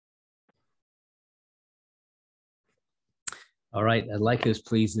All right, I'd like us,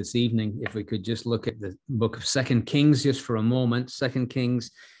 please, this evening, if we could just look at the book of 2 Kings just for a moment, 2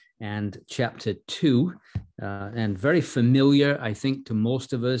 Kings and chapter 2, and very familiar, I think, to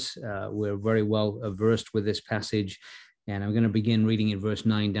most of us. We're very well versed with this passage, and I'm going to begin reading in verse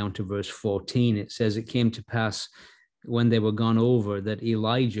 9 down to verse 14. It says, "It came to pass when they were gone over that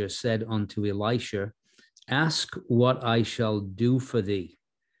Elijah said unto Elisha, Ask what I shall do for thee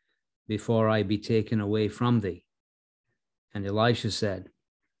before I be taken away from thee. And Elisha said,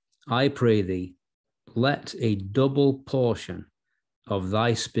 I pray thee, let a double portion of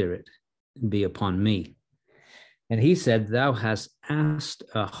thy spirit be upon me. And he said, Thou hast asked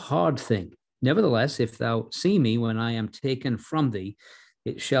a hard thing. Nevertheless, if thou see me when I am taken from thee,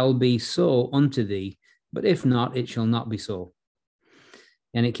 it shall be so unto thee, but if not, it shall not be so.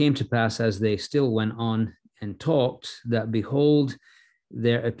 And it came to pass as they still went on and talked, that behold,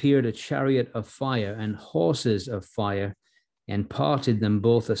 there appeared a chariot of fire and horses of fire, and parted them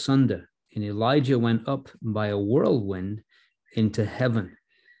both asunder. And Elijah went up by a whirlwind into heaven.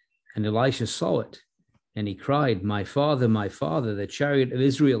 And Elisha saw it, and he cried, my father, the chariot of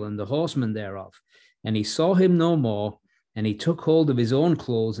Israel and the horsemen thereof. And he saw him no more, and he took hold of his own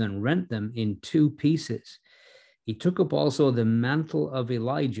clothes and rent them in two pieces. He took up also the mantle of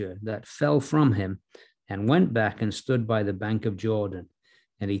Elijah that fell from him, and went back and stood by the bank of Jordan.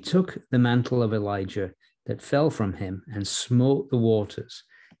 And he took the mantle of Elijah that fell from him, and smote the waters,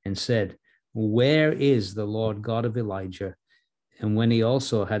 and said, Where is the Lord God of Elijah? And when he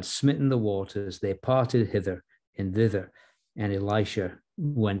also had smitten the waters, they parted hither and thither, and Elisha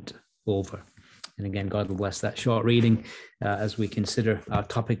went over. And again, God will bless that short reading as we consider our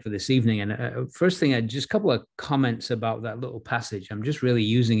topic for this evening. And first thing, just a couple of comments about that little passage. I'm just really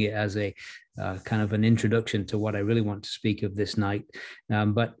using it as a kind of an introduction to what I really want to speak of this night.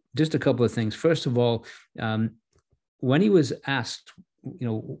 But just a couple of things. First of all, when he was asked,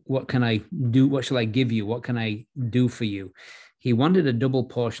 what can I do? What shall I give you? What can I do for you? He wanted a double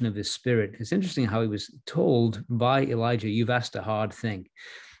portion of his spirit. It's interesting how he was told by Elijah, you've asked a hard thing.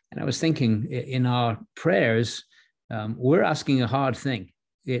 And I was thinking, in our prayers, we're asking a hard thing.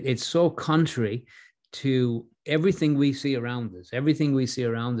 It's so contrary to everything we see around us. Everything we see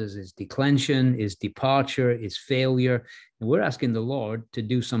around us is declension, is departure, is failure. And we're asking the Lord to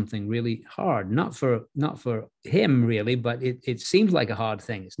do something really hard, not for him really, but it seems like a hard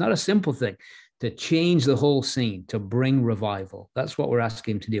thing. It's not a simple thing to change the whole scene, to bring revival. That's what we're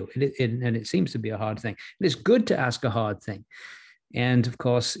asking him to do. And it seems to be a hard thing. And it's good to ask a hard thing. And of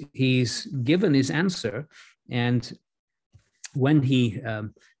course, he's given his answer. And when he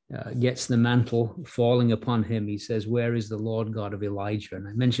gets the mantle falling upon him, he says, Where is the Lord God of Elijah? And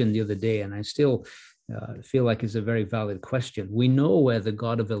I mentioned the other day, and I still feel like it's a very valid question. We know where the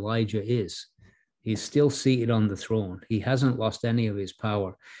God of Elijah is. He's still seated on the throne. He hasn't lost any of his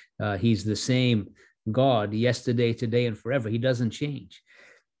power. He's the same God yesterday, today, and forever. He doesn't change.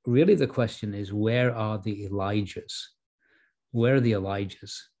 Really, the question is, where are the Elijahs? Where are the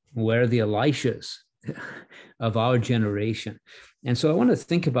Elijahs? Where are the Elishas of our generation? And so I want to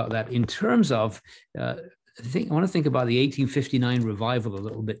think about that in terms of, I want to think about the 1859 revival a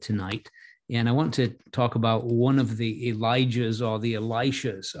little bit tonight. And I want to talk about one of the Elijahs or the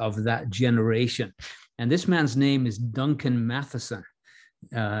Elishas of that generation. And this man's name is Duncan Matheson.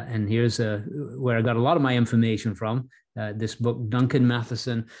 And here's where I got a lot of my information from. This book, Duncan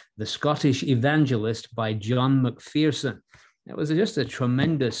Matheson, The Scottish Evangelist by John Macpherson. It was just a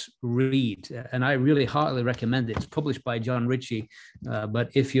tremendous read, and I really heartily recommend it. It's published by John Ritchie, but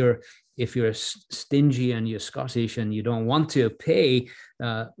if you're stingy and you're Scottish and you don't want to pay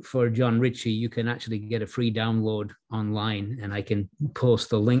for John Ritchie, you can actually get a free download online, and I can post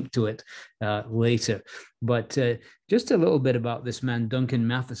the link to it later. But just a little bit about this man, Duncan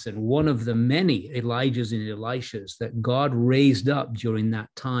Matheson, one of the many Elijahs and Elishas that God raised up during that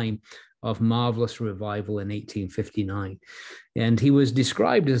time of marvelous revival in 1859. And he was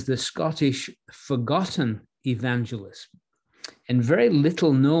described as the Scottish forgotten evangelist, and very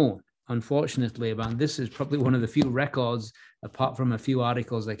little known, unfortunately, about this. Is probably one of the few records, apart from a few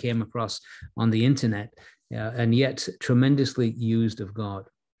articles I came across on the internet, and yet tremendously used of God.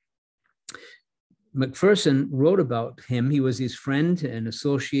 Macpherson wrote about him. He was his friend and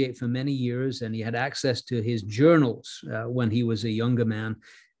associate for many years, and he had access to his journals when he was a younger man.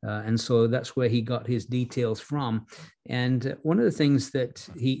 And so that's where he got his details from. And one of the things that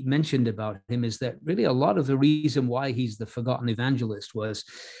he mentioned about him is that really a lot of the reason why he's the forgotten evangelist was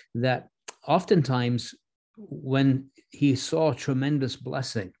that oftentimes when he saw tremendous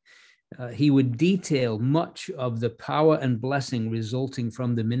blessing, he would detail much of the power and blessing resulting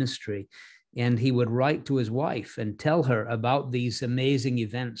from the ministry And he would write to his wife and tell her about these amazing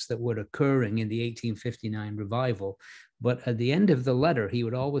events that were occurring in the 1859 revival. But at the end of the letter, he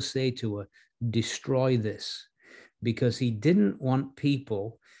would always say to her, destroy this, because he didn't want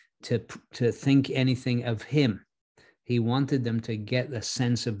people to think anything of him. He wanted them to get a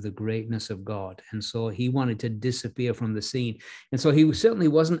sense of the greatness of God. And so he wanted to disappear from the scene. And so he certainly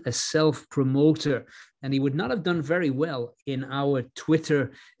wasn't a self-promoter, and he would not have done very well in our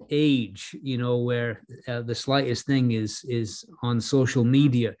Twitter age, you know, where the slightest thing is on social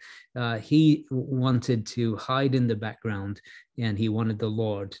media. He wanted to hide in the background, and he wanted the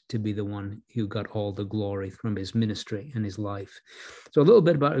Lord to be the one who got all the glory from his ministry and his life. So a little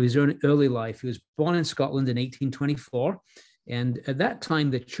bit about his early life. He was born in Scotland in 1824. And at that time,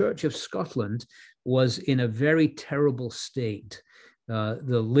 the Church of Scotland was in a very terrible state.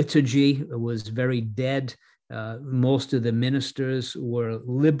 The liturgy was very dead. Most of the ministers were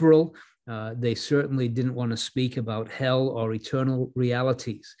liberal. They certainly didn't want to speak about hell or eternal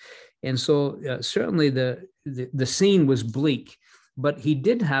realities. And so certainly the scene was bleak. But he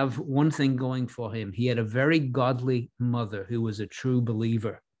did have one thing going for him. He had a very godly mother who was a true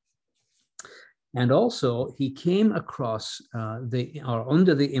believer. And also, he came across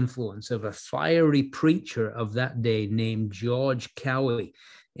under the influence of a fiery preacher of that day named George Cowie,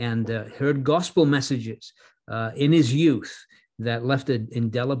 and heard gospel messages in his youth that left an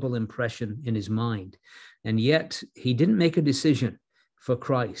indelible impression in his mind. And yet, he didn't make a decision for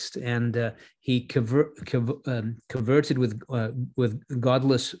Christ, and he converted with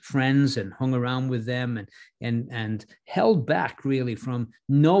godless friends and hung around with them, and held back really from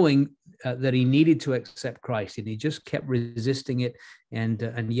knowing that he needed to accept Christ, and he just kept resisting it,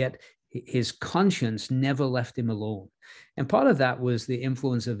 and yet his conscience never left him alone. And part of that was the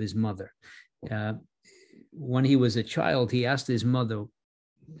influence of his mother. When he was a child, he asked his mother,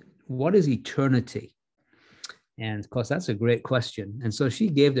 "What is eternity?" And of course, that's a great question. And so she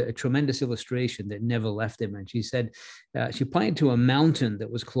gave a tremendous illustration that never left him. And she said, she pointed to a mountain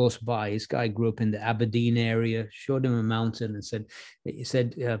that was close by. This guy grew up in the Aberdeen area, showed him a mountain and said,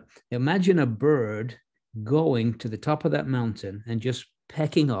 imagine a bird going to the top of that mountain and just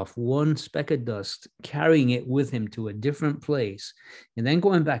pecking off one speck of dust, carrying it with him to a different place, and then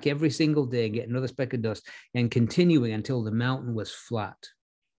going back every single day and get another speck of dust and continuing until the mountain was flat.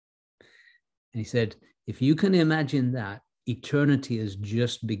 And he said, if you can imagine that, eternity has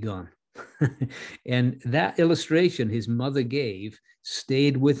just begun. And that illustration his mother gave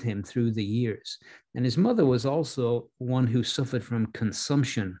stayed with him through the years. And his mother was also one who suffered from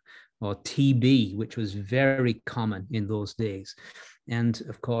consumption, or TB, which was very common in those days. And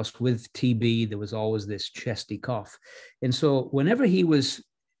of course, with TB, there was always this chesty cough. And so whenever he was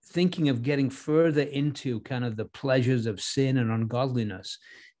thinking of getting further into kind of the pleasures of sin and ungodliness,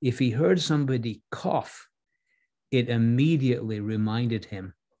 if he heard somebody cough, it immediately reminded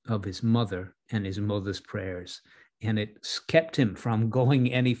him of his mother and his mother's prayers. And it kept him from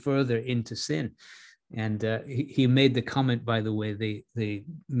going any further into sin. And he made the comment, by the way, the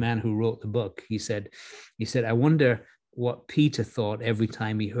man who wrote the book, he said, I wonder what Peter thought every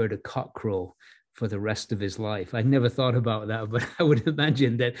time he heard a cock crow for the rest of his life. I never thought about that, but I would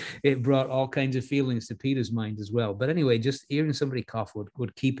imagine that it brought all kinds of feelings to Peter's mind as well. But anyway, just hearing somebody cough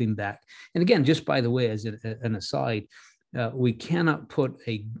would keep him back. And again, just by the way, as an aside, we cannot put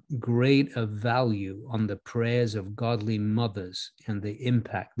a great value on the prayers of godly mothers and the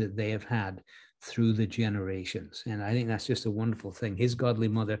impact that they have had through the generations. And I think that's just a wonderful thing. His godly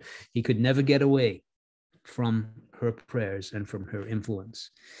mother, he could never get away from her prayers and from her influence.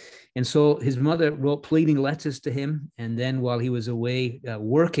 And so his mother wrote pleading letters to him. And then while he was away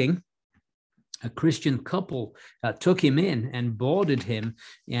working, a Christian couple took him in and boarded him.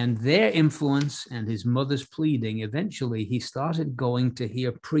 And their influence and his mother's pleading, eventually he started going to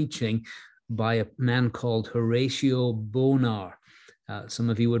hear preaching by a man called Horatio Bonar. Some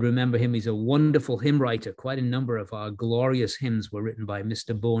of you would remember him. He's a wonderful hymn writer. Quite a number of our glorious hymns were written by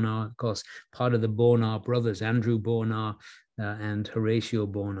Mr. Bonar. Of course, part of the Bonar brothers, Andrew Bonar and Horatio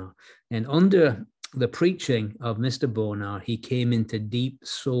Bonar. And under the preaching of Mr. Bonar, he came into deep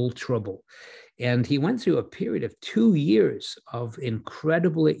soul trouble. And he went through a period of 2 years of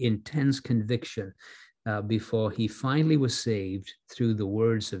incredibly intense conviction before he finally was saved through the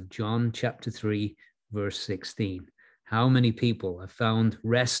words of John chapter 3, verse 16. How many people have found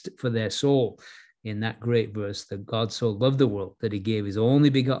rest for their soul in that great verse, that God so loved the world that he gave his only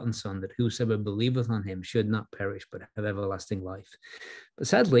begotten Son, that whosoever believeth on him should not perish but have everlasting life. But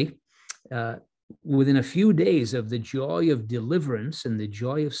sadly, within a few days of the joy of deliverance and the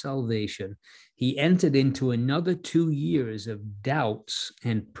joy of salvation, he entered into another 2 years of doubts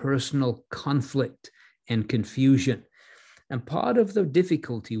and personal conflict and confusion. And part of the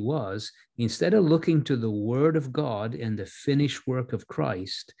difficulty was, instead of looking to the Word of God and the finished work of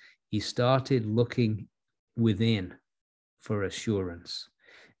Christ, he started looking within for assurance.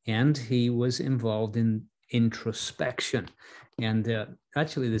 And he was involved in introspection. And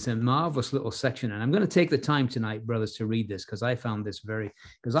actually, there's a marvelous little section, and I'm going to take the time tonight, brothers, to read this, because I found this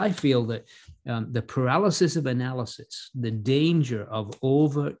because I feel that the paralysis of analysis, the danger of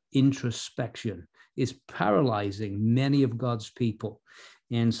over introspection, is paralyzing many of God's people.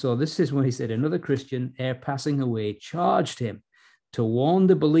 And so this is when he said, another Christian, ere passing away, charged him to warn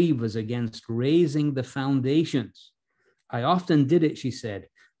the believers against raising the foundations. I often did it, she said.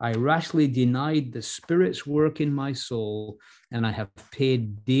 I rashly denied the Spirit's work in my soul, and I have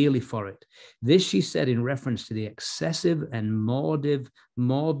paid dearly for it. This she said in reference to the excessive and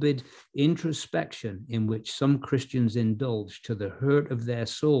morbid introspection in which some Christians indulge to the hurt of their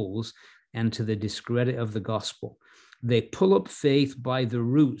souls and to the discredit of the gospel. They pull up faith by the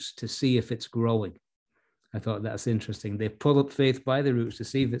roots to see if it's growing. I thought that's interesting. They pull up faith by the roots to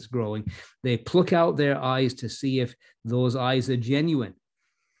see if it's growing. They pluck out their eyes to see if those eyes are genuine.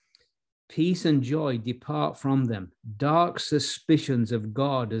 Peace and joy depart from them. Dark suspicions of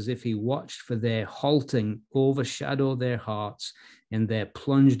God, as if he watched for their halting, overshadow their hearts, and they're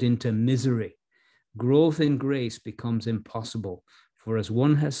plunged into misery. Growth in grace becomes impossible. For as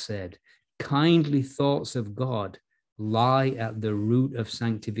one has said, kindly thoughts of God lie at the root of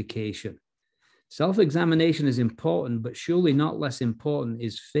sanctification. Self-examination is important, but surely not less important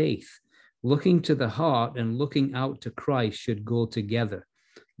is faith. Looking to the heart and looking out to Christ should go together.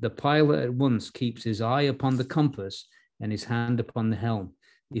 The pilot at once keeps his eye upon the compass and his hand upon the helm.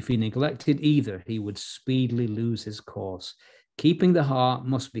 If he neglected either, he would speedily lose his course. Keeping the heart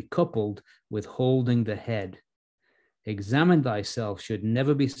must be coupled with holding the head. Examine thyself should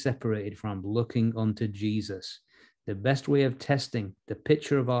never be separated from looking unto Jesus. The best way of testing the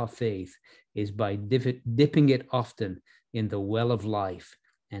picture of our faith is by dipping it often in the well of life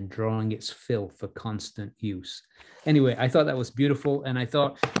and drawing its fill for constant use. Anyway, I thought that was beautiful. And I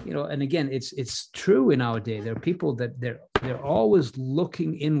thought, and again, it's true in our day. There are people that they're always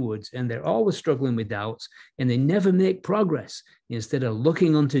looking inwards and they're always struggling with doubts and they never make progress instead of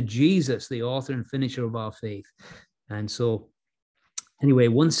looking unto Jesus, the author and finisher of our faith. And so anyway,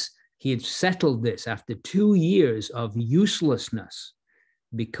 once he had settled this after 2 years of uselessness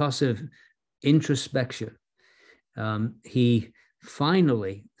because of introspection, he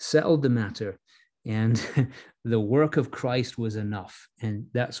finally settled the matter, and the work of Christ was enough. And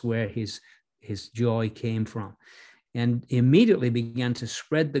that's where his joy came from. And immediately began to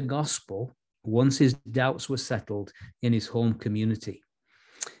spread the gospel once his doubts were settled in his home community.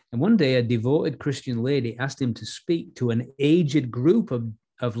 And one day, a devoted Christian lady asked him to speak to an aged group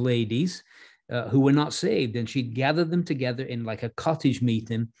of ladies who were not saved. And she'd gathered them together in like a cottage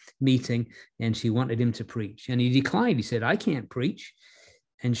meeting, and she wanted him to preach. And he declined. He said, I can't preach.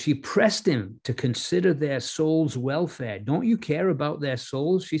 And she pressed him to consider their soul's welfare. Don't you care about their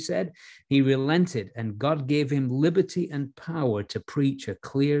souls? She said. He relented, and God gave him liberty and power to preach a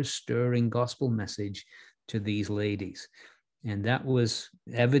clear, stirring gospel message to these ladies. And that was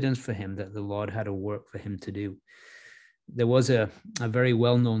evidence for him that the Lord had a work for him to do. There was a very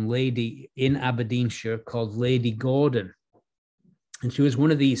well-known lady in Aberdeenshire called Lady Gordon. And she was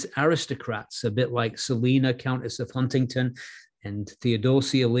one of these aristocrats, a bit like Selina, Countess of Huntington, and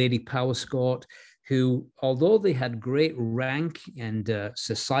Theodosia, Lady Powerscourt, who, although they had great rank and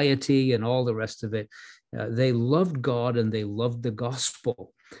society and all the rest of it, they loved God and they loved the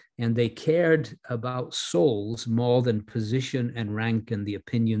gospel. And they cared about souls more than position and rank and the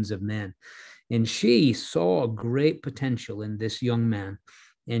opinions of men. And she saw great potential in this young man,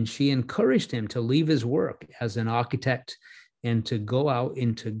 and she encouraged him to leave his work as an architect and to go out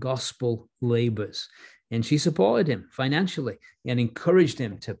into gospel labors. And she supported him financially and encouraged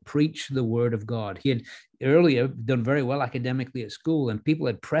him to preach the word of God. He had earlier done very well academically at school, and people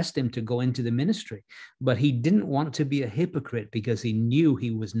had pressed him to go into the ministry, but he didn't want to be a hypocrite because he knew he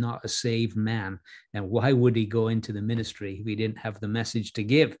was not a saved man. And why would he go into the ministry if he didn't have the message to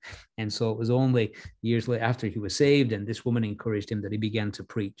give? And so it was only years later, after he was saved, and this woman encouraged him, that he began to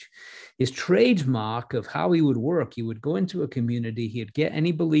preach. His trademark of how he would work, he would go into a community, he'd get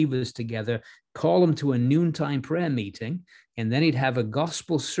any believers together, call them to a noontime prayer meeting, and then he'd have a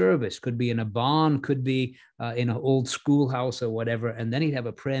gospel service, could be in a barn, could be in an old schoolhouse or whatever, and then he'd have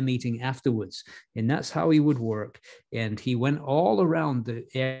a prayer meeting afterwards. And that's how he would work. And he went all around the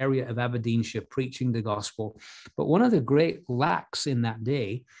area of Aberdeenshire preaching the gospel. But one of the great lacks in that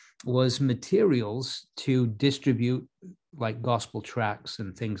day was materials to distribute, like gospel tracts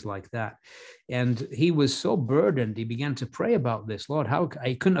and things like that. And he was so burdened, he began to pray about this. Lord, how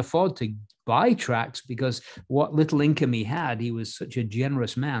I couldn't afford to buy tracts, because what little income he had, he was such a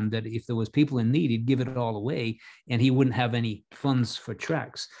generous man that if there was people in need, he'd give it all away, and he wouldn't have any funds for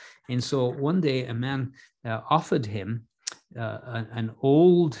tracts. And so one day a man offered him an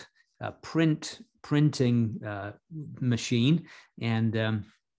old printing machine, and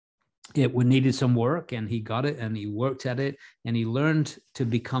it needed some work, and he got it, and he worked at it, and he learned to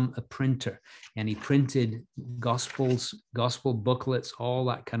become a printer, and he printed gospel booklets, all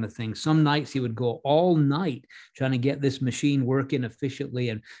that kind of thing. Some nights he would go all night trying to get this machine working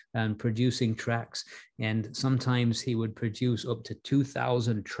efficiently and producing tracts. And sometimes he would produce up to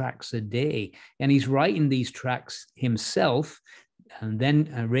 2,000 tracts a day, and he's writing these tracts himself and then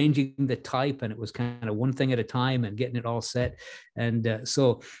arranging the type, and it was kind of one thing at a time and getting it all set. And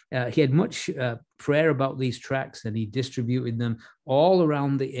so he had much prayer about these tracts, and he distributed them all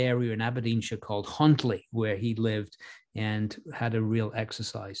around the area in Aberdeenshire called Huntly, where he lived, and had a real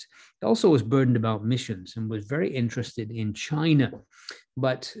exercise. He also was burdened about missions and was very interested in China.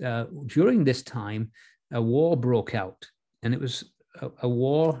 But during this time, a war broke out, and it was a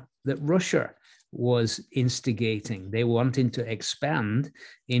war that Russia was instigating. They wanted to expand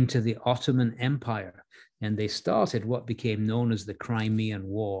into the Ottoman Empire, and they started what became known as the Crimean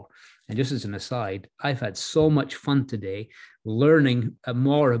War. And just as an aside, I've had so much fun today learning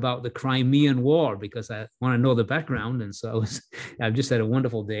more about the Crimean War, because I want to know the background. And so I've just had a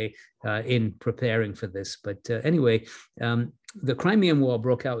wonderful day in preparing for this. But anyway, the Crimean War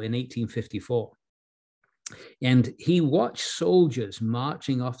broke out in 1854. And he watched soldiers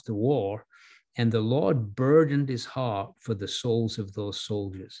marching off to war, and the Lord burdened his heart for the souls of those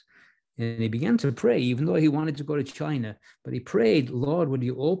soldiers. And he began to pray, even though he wanted to go to China, but he prayed, Lord, would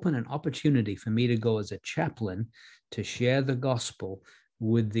you open an opportunity for me to go as a chaplain to share the gospel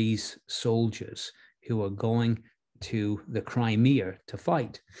with these soldiers who are going to the Crimea to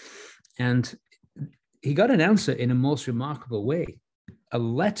fight? And he got an answer in a most remarkable way. A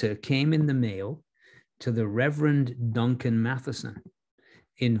letter came in the mail to the Reverend Duncan Matheson,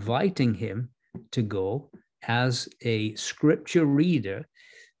 inviting him to go as a scripture reader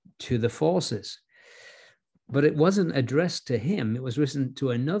to the forces. But it wasn't addressed to him. It was written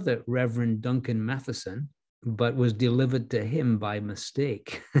to another Reverend Duncan Matheson, but was delivered to him by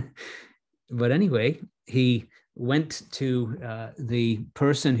mistake. But anyway, he went to the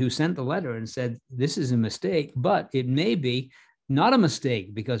person who sent the letter and said, this is a mistake, but it may be not a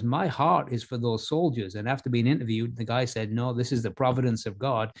mistake, because my heart is for those soldiers. And after being interviewed, the guy said, no, this is the providence of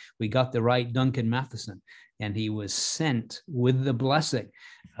God. We got the right Duncan Matheson. And he was sent with the blessing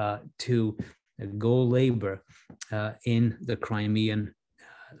to go labor in the Crimean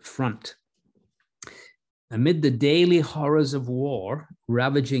front. Amid the daily horrors of war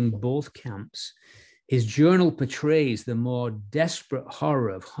ravaging both camps, his journal portrays the more desperate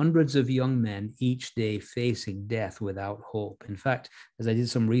horror of hundreds of young men each day facing death without hope. In fact, as I did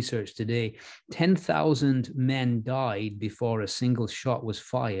some research today, 10,000 men died before a single shot was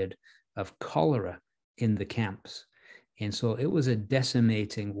fired of cholera in the camps. And so it was a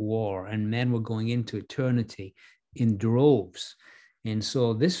decimating war, and men were going into eternity in droves. And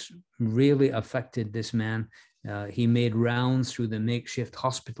so this really affected this man. He made rounds through the makeshift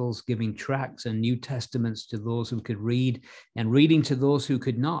hospitals, giving tracts and New Testaments to those who could read and reading to those who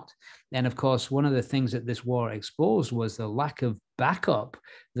could not. And of course, one of the things that this war exposed was the lack of backup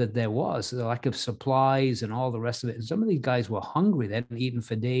that there was, the lack of supplies and all the rest of it. And some of these guys were hungry. They hadn't eaten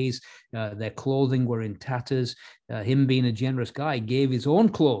for days. Their clothing were in tatters. Him being a generous guy gave his own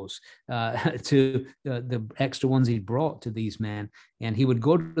clothes to the extra ones he brought to these men. And he would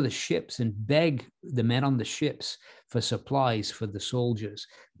go to the ships and beg the men on the ships for supplies for the soldiers.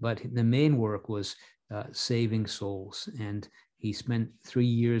 But the main work was saving souls. And he spent 3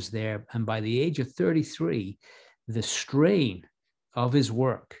 years there. And by the age of 33, the strain of his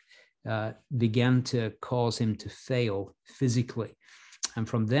work began to cause him to fail physically. And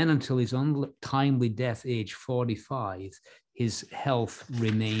from then until his untimely death, age 45, his health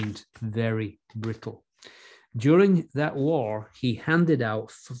remained very brittle. During that war, he handed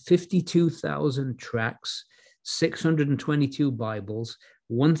out 52,000 tracts, 622 Bibles,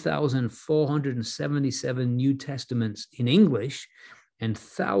 1,477 New Testaments in English, and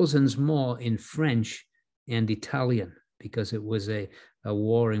thousands more in French and Italian, because it was a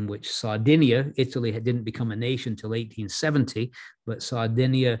war in which Sardinia, Italy didn't become a nation until 1870, but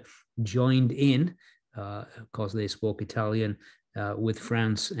Sardinia joined in, because they spoke Italian, with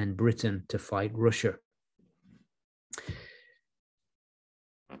France and Britain to fight Russia.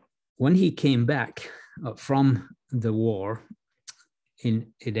 when he came back from the war,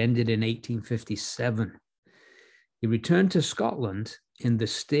 it ended in 1857, he returned to Scotland, and the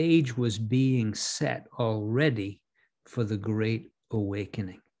stage was being set already for the Great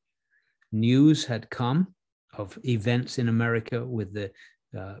Awakening. News had come of events in America with the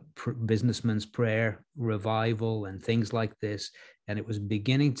businessman's prayer revival and things like this. And it was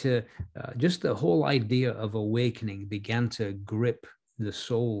beginning to, just the whole idea of awakening began to grip the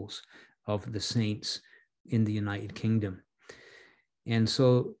souls of the saints in the United Kingdom. And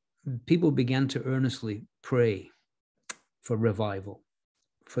so people began to earnestly pray for revival,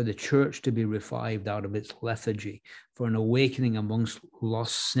 for the church to be revived out of its lethargy, for an awakening amongst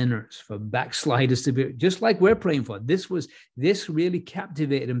lost sinners, for backsliders to be, just like we're praying for. This really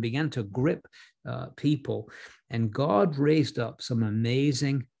captivated and began to grip people. And God raised up some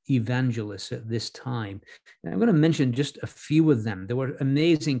amazing evangelists at this time. And I'm going to mention just a few of them. There were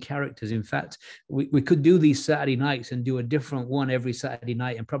amazing characters. In fact, we could do these Saturday nights and do a different one every Saturday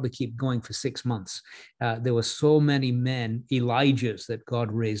night and probably keep going for 6 months. There were so many men, Elijahs, that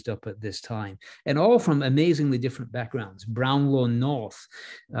God raised up at this time, and all from amazingly different backgrounds. Brownlow North,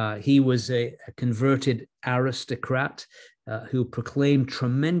 he was a converted aristocrat who proclaimed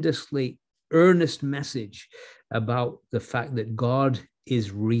tremendously earnest message about the fact that God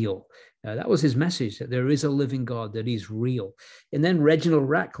is real. That was his message, that there is a living God, that he's real. And then Reginald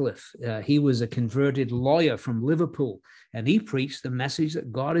Ratcliffe, he was a converted lawyer from Liverpool, and he preached the message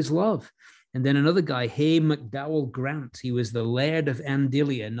that God is love. And then another guy, Hay McDowell Grant, he was the Laird of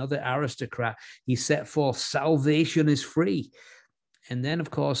Andillia, another aristocrat. He set forth salvation is free. And then,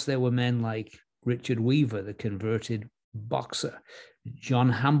 of course, there were men like Richard Weaver, the converted boxer,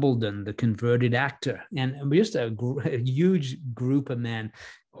 John Hambledon, the converted actor, and just a huge group of men,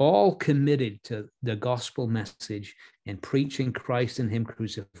 all committed to the gospel message and preaching Christ and him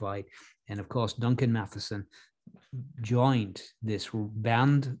crucified. And of course, Duncan Matheson joined this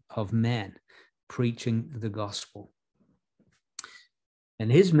band of men preaching the gospel.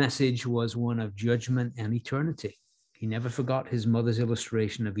 And his message was one of judgment and eternity. He never forgot his mother's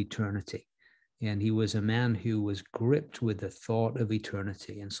illustration of eternity. And he was a man who was gripped with the thought of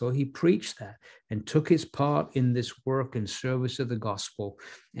eternity. And so he preached that and took his part in this work and service of the gospel.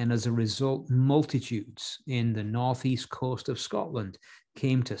 And as a result, multitudes in the northeast coast of Scotland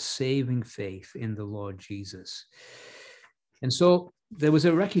came to saving faith in the Lord Jesus. And so there was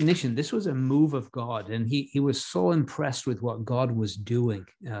a recognition, this was a move of God. And he was so impressed with what God was doing.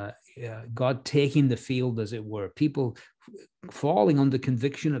 God taking the field, as it were, people falling under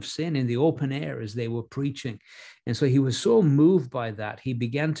conviction of sin in the open air as they were preaching. And so he was so moved by that, he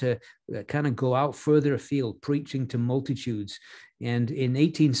began to kind of go out further afield, preaching to multitudes. And in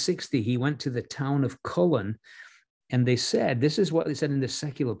 1860, he went to the town of Cullen, and they said, this is what they said in the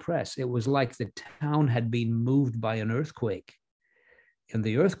secular press, it was like the town had been moved by an earthquake. And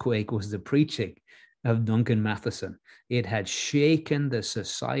the earthquake was the preaching of Duncan Matheson. It had shaken the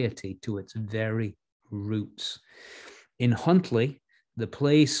society to its very roots. In Huntly, the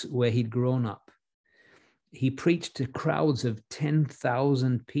place where he'd grown up, he preached to crowds of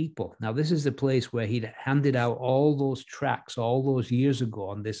 10,000 people. Now, this is the place where he'd handed out all those tracts all those years ago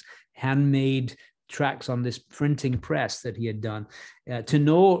on this handmade tracts on this printing press that he had done, to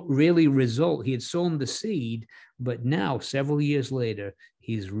no really result. He had sown the seed, but now, several years later,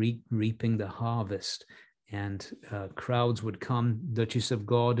 he's reaping the harvest. And crowds would come. Duchess of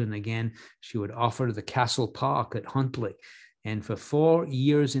Gordon, again, she would offer the Castle Park at Huntly. And for 4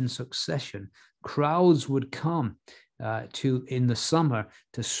 years in succession, crowds would come in the summer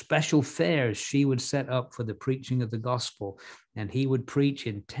to special fairs she would set up for the preaching of the gospel. And he would preach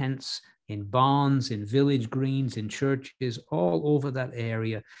in tents, in barns, in village greens, in churches, all over that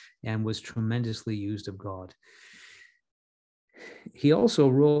area, and was tremendously used of God. He also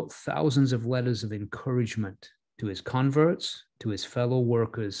wrote thousands of letters of encouragement to his converts, to his fellow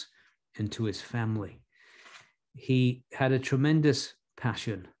workers, and to his family. He had a tremendous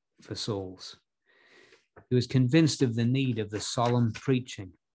passion for souls. He was convinced of the need of the solemn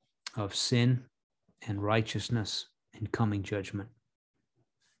preaching of sin and righteousness and coming judgment.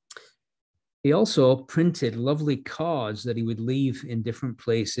 He also printed lovely cards that he would leave in different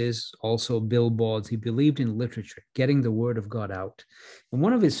places, also billboards. He believed in literature, getting the word of God out. And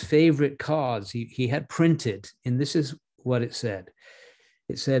one of his favorite cards he had printed, and this is what it said.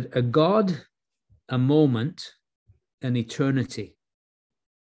 It said, "A God, a moment, an eternity.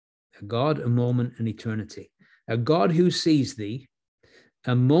 A God, a moment, an eternity. A God who sees thee,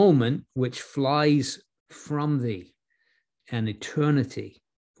 a moment which flies from thee, an eternity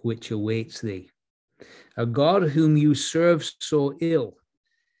which awaits thee. A God whom you serve so ill,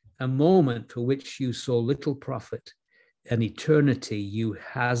 a moment for which you saw little profit, an eternity you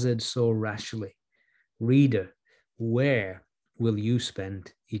hazard so rashly. Reader, where will you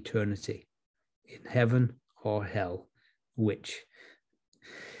spend eternity? In heaven or hell? Which?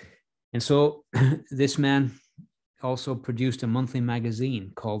 And so this man also produced a monthly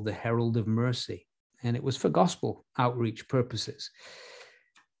magazine called the Herald of Mercy, and it was for gospel outreach purposes.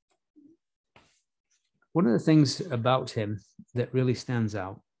 One of the things about him that really stands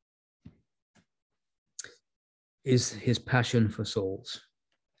out is his passion for souls.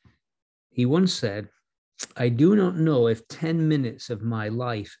 He once said, "I do not know if 10 minutes of my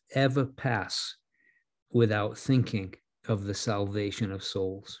life ever pass without thinking of the salvation of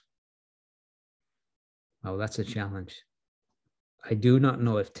souls." Well, that's a challenge. I do not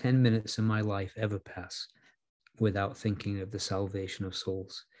know if 10 minutes of my life ever pass without thinking of the salvation of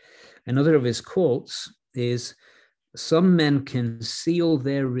souls. Another of his quotes is, "Some men conceal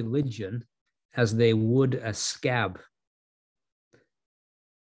their religion as they would a scab.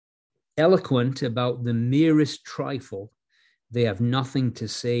 Eloquent about the merest trifle, they have nothing to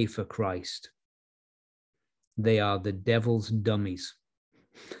say for Christ. They are the devil's dummies."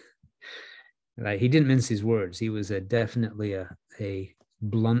 Right? He didn't mince his words. He was definitely a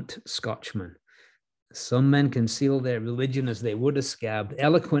blunt Scotchman. Some men conceal their religion as they would a scab,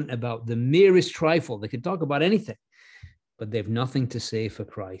 eloquent about the merest trifle. They can talk about anything, but they've nothing to say for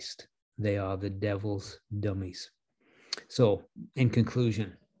Christ. They are the devil's dummies. So, in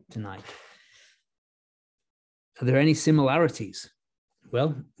conclusion tonight, are there any similarities?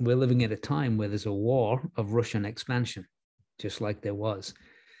 Well, we're living at a time where there's a war of Russian expansion, just like there was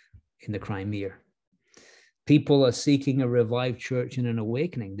in the Crimea. People are seeking a revived church and an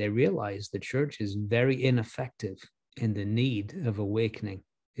awakening. They realize the church is very ineffective and the need of awakening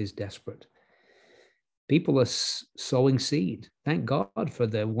is desperate. People are sowing seed. Thank God for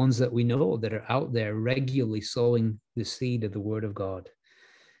the ones that we know that are out there regularly sowing the seed of the word of God.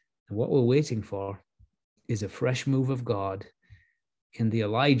 And what we're waiting for is a fresh move of God in the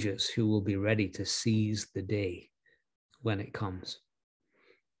Elijahs who will be ready to seize the day when it comes.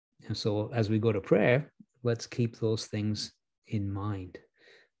 And so as we go to prayer, let's keep those things in mind,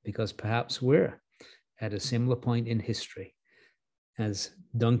 because perhaps we're at a similar point in history as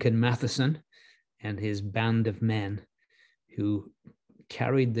Duncan Matheson and his band of men who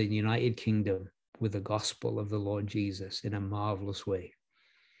carried the United Kingdom with the gospel of the Lord Jesus in a marvelous way.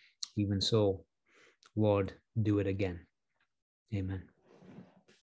 Even so, Lord, do it again. Amen.